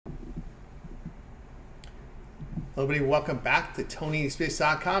Hello everybody, welcome back to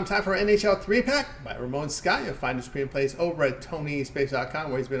TonySpace.com. Time for NHL 3-Pack by Ramon Scott. You'll find his screen plays over at TonySpace.com,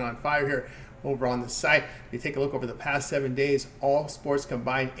 where he's been on fire here over on the site. If you take a look over the past 7 days, all sports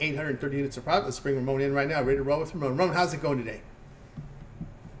combined, 830 units of profit. Let's bring Ramon in right now. Ready to roll with Ramon. Ramon, how's it going today?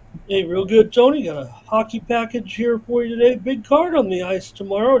 Hey, real good, Tony. Got a hockey package here for you today. Big card on the ice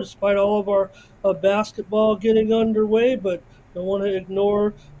tomorrow, despite all of our basketball getting underway, but don't want to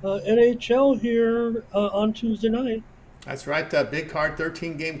ignore NHL here on Tuesday night. That's right. Big card,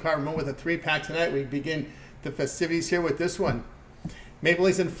 13-game card. Ramon with a 3-pack tonight. We begin the festivities here with this one. Maple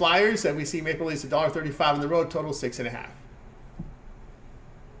Leafs and Flyers. We see Maple Leafs $1.35 on the road, total 6.5.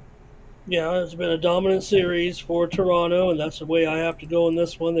 Yeah, it's been a dominant series for Toronto, and that's the way I have to go in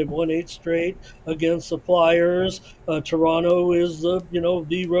this one. They've won 8 straight against the Flyers. Toronto is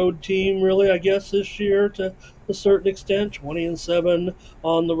the road team, really, I guess, this year to a certain extent. 20-7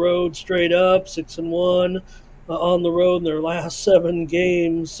 on the road, straight up, 6-1 on the road in their last 7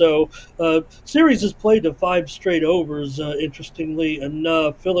 games. So series is played to 5 straight overs, interestingly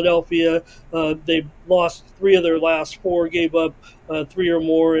enough. Philadelphia, they've lost 3 of their last 4, gave up 3 or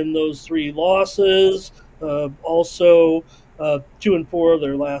more in those 3 losses. Also 2-4 of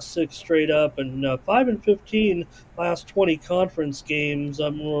their last 6 straight up, and 5-15 last 20 conference games.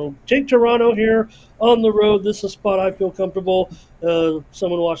 We'll take Toronto here on the road. This is a spot I feel comfortable.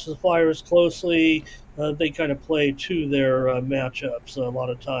 Someone watches the Flyers closely. They kind of play to their matchups a lot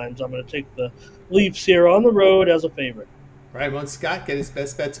of times. I'm going to take the Leafs here on the road as a favorite. Ramon Scott, get his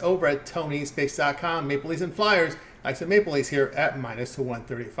best bets over at TonySpace.com. Maple Leafs and Flyers. Like I said, Maple Leafs here at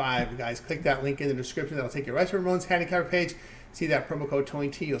 -135. You guys, click that link in the description. That'll take you right to Ramon's handicapper page. See that promo code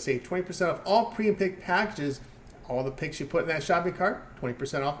TonyT. You'll save 20% off all pre-pick packages. All the picks you put in that shopping cart,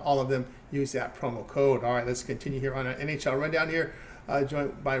 20% off all of them. Use that promo code. All right, let's continue here on our NHL rundown here.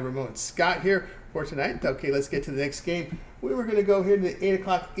 Joined by Ramon Scott here for tonight. Okay, let's get to the next game. We were going to go here to the 8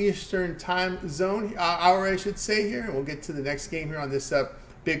 o'clock Eastern time zone, hour I should say here, and we'll get to the next game here on this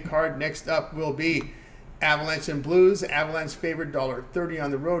big card. Next up will be Avalanche and Blues. Avalanche favored $1.30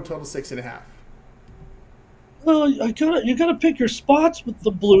 on the road, total 6.5. Well, you gotta pick your spots with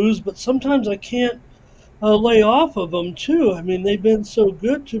the Blues, but sometimes I can't lay off of them too. I mean, they've been so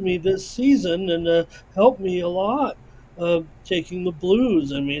good to me this season and helped me a lot. Taking the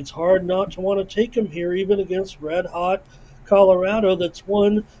Blues. I mean, it's hard not to want to take them here, even against red-hot Colorado that's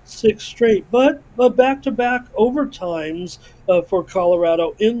won 6 straight. But back-to-back overtimes for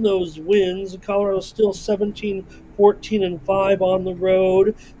Colorado in those wins. Colorado's still 17-14-5 on the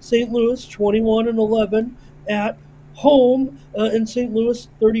road. St. Louis 21-11 at home in St. Louis,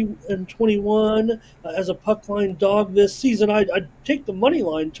 30-21 as a puck line dog this season. I'd take the money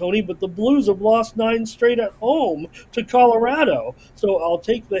line, Tony, but the Blues have lost 9 straight at home to Colorado. So I'll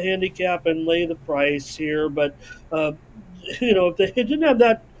take the handicap and lay the price here. But, if they didn't have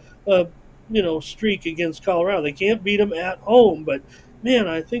that, streak against Colorado, they can't beat them at home. But, man,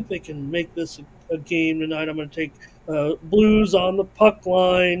 I think they can make this a game tonight. I'm going to take Blues on the puck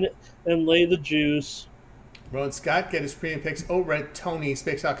line and lay the juice. Ramon Scott, get his premium picks over at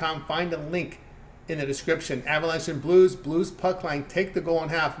TonySpace.com. Find a link in the description. Avalanche and Blues. Blues puck line. Take the goal in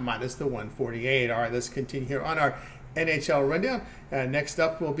half minus the 148. All right, let's continue here on our NHL rundown. Next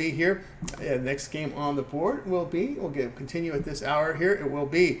up will be here. Next game on the board will be, we'll continue at this hour here. It will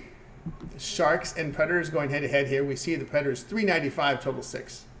be the Sharks and Predators going head-to-head here. We see the Predators 395, total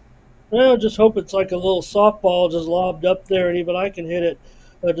 6. Well, just hope it's like a little softball just lobbed up there, and even I can hit it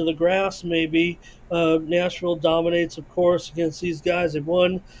to the grass maybe. Nashville dominates, of course, against these guys. They've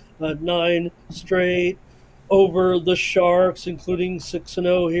won 9 straight over the Sharks, including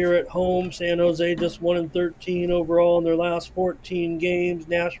 6-0 here at home. San Jose just 1-13 overall in their last 14 games.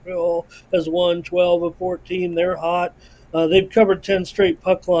 Nashville has won 12 of 14. They're hot. They've covered 10 straight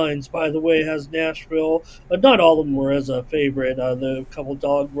puck lines, by the way, has Nashville. Not all of them were as a favorite. The couple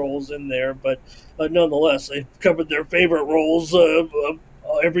dog rolls in there, but nonetheless, they've covered their favorite rolls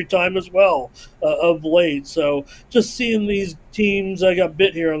every time as well of late. So just seeing these teams, I got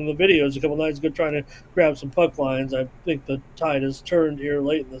bit here on the videos a couple nights ago trying to grab some puck lines. I think the tide has turned here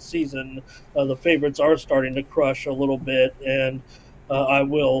late in the season. The favorites are starting to crush a little bit, and I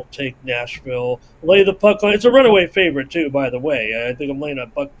will take Nashville. Lay the puck line. It's a runaway favorite too, by the way. I think I'm laying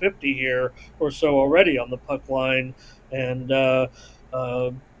 $1.50 here or so already on the puck line, and the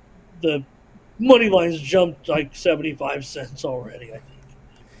money line's jumped like 75 cents already, I think.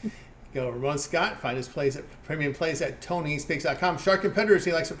 Go Ramon Scott. Find his plays at premium plays at TonySpace.com. Shark and Predators.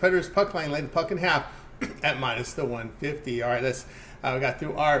 He likes the Predators puck line. Lay the puck in half at minus the 150. All right, let's we got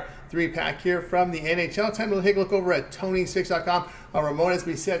through our 3-pack here from the NHL. Time to take a look over at TonySpicks.com. Ramon, as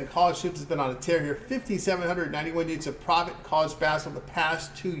we said, college hoops has been on a tear here. 5,791 units of profit in college basketball the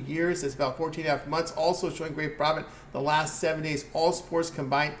past 2 years. That's about 14.5 months. Also showing great profit the last 7 days. All sports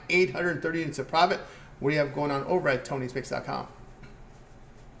combined, 830 units of profit. What do you have going on over at TonySpicks.com?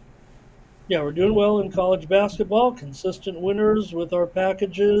 Yeah, we're doing well in college basketball, consistent winners with our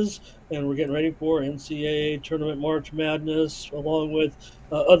packages, and we're getting ready for NCAA Tournament March Madness, along with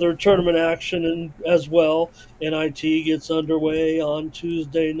other tournament action as well. NIT gets underway on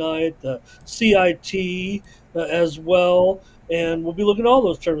Tuesday night, the CIT as well, and we'll be looking at all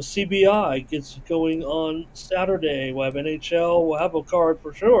those tournaments. CBI gets going on Saturday. We'll have NHL. We'll have a card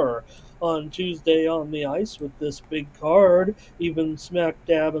for sure on Tuesday on the ice with this big card, even smack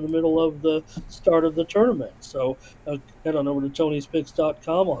dab in the middle of the start of the tournament. So head on over to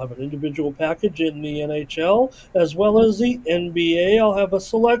TonySpicks.com. I'll have an individual package in the NHL as well as the NBA. I'll have a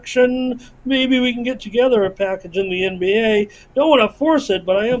selection. Maybe we can get together a package in the NBA. Don't want to force it,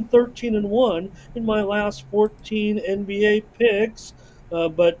 but I am 13-1 in my last 14 NBA picks.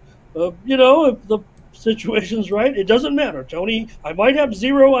 You know, if the situation's right, it doesn't matter, Tony. I might have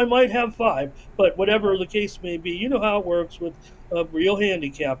 0, I might have 5, but whatever the case may be, you know how it works with real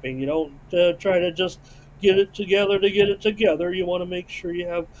handicapping. You don't try to just get it together to get it together. You want to make sure you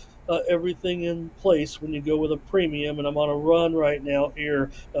have everything in place when you go with a premium, and I'm on a run right now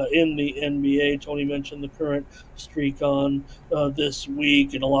here in the NBA. Tony mentioned the current streak on this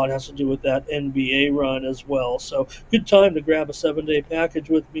week, and a lot has to do with that NBA run as well. So good time to grab a 7-day package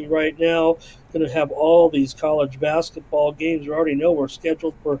with me right now. Going to have all these college basketball games. We already know we're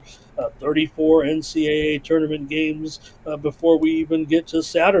scheduled for 34 NCAA tournament games before we even get to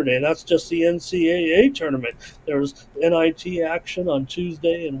Saturday. And that's just the NCAA tournament. There's NIT action on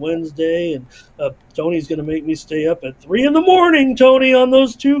Tuesday and Wednesday, and Tony's going to make me stay up at 3 in the morning, Tony, on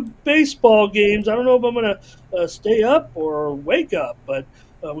those 2 baseball games. I don't know if I'm going to stay up or wake up, but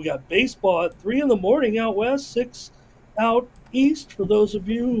we got baseball at 3 in the morning out west, 6 out east, for those of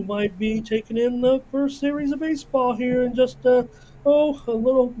you who might be taking in the first series of baseball here in just a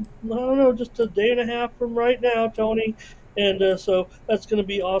little, I don't know, just a day and a half from right now, Tony. And so that's going to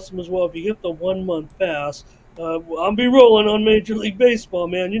be awesome as well. If you get the 1-month pass, I'll be rolling on Major League Baseball,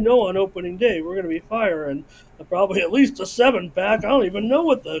 man. You know, on opening day, we're going to be firing probably at least a 7-pack. I don't even know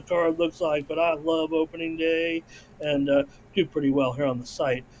what the card looks like, but I love opening day and do pretty well here on the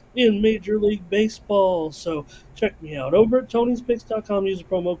site in Major League Baseball. So check me out over at TonySpicks.com. Use the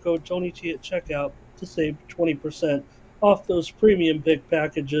promo code TonyT at checkout to save 20% off those premium pick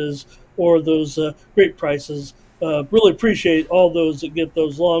packages or those great prices. Really appreciate all those that get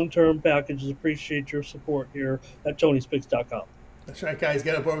those long-term packages. Appreciate your support here at TonySpicks.com. That's right, guys.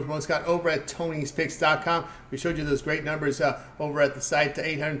 Get up over Ramon Scott over at TonySpicks.com. We showed you those great numbers over at the site.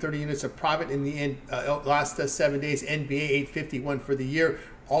 830 units of profit in the last 7 days. NBA 851 for the year.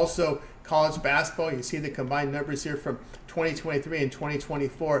 Also, college basketball. You see the combined numbers here from 2023 and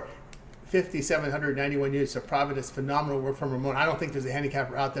 2024. 5,791 units of profit. Is phenomenal work from Ramon. I don't think there's a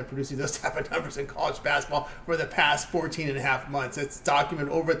handicapper out there producing those type of numbers in college basketball for the past 14.5 months. It's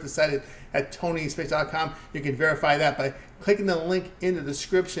documented over at the site at TonySpicks.com. You can verify that by clicking the link in the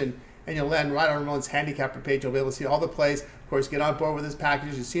description, and you'll land right on Ramon's handicapper page. You'll be able to see all the plays. Of course, get on board with this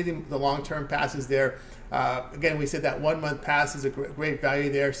package. You see the long-term passes there. Again, we said that 1-month pass is a great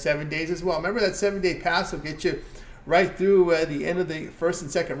value there. 7 days as well. Remember, that 7-day pass will get you right through the end of the first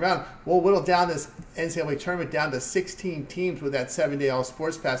and second round. We'll whittle down this NCAA tournament down to 16 teams with that 7-day all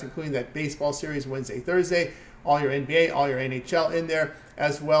sports pass, including that baseball series Wednesday, Thursday, all your NBA, all your NHL in there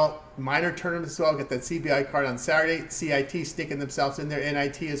as well. Minor tournaments as well. Get that CBI card on Saturday. CIT sticking themselves in there.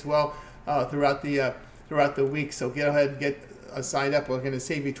 NIT as well throughout the week. So get ahead and get signed up. We're going to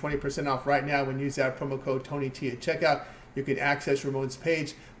save you 20% off right now when you use that promo code TonyT at checkout. You can access Ramon's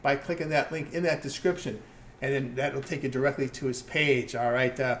page by clicking that link in that description, and then that will take you directly to his page. All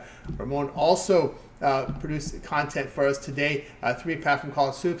right. Ramon also produced content for us today, 3-pack from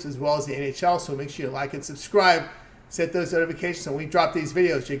College Hoops as well as the NHL. So make sure you like and subscribe. Set those notifications. So when we drop these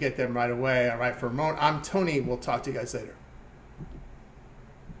videos, you get them right away. All right. For Ramon, I'm Tony. We'll talk to you guys later.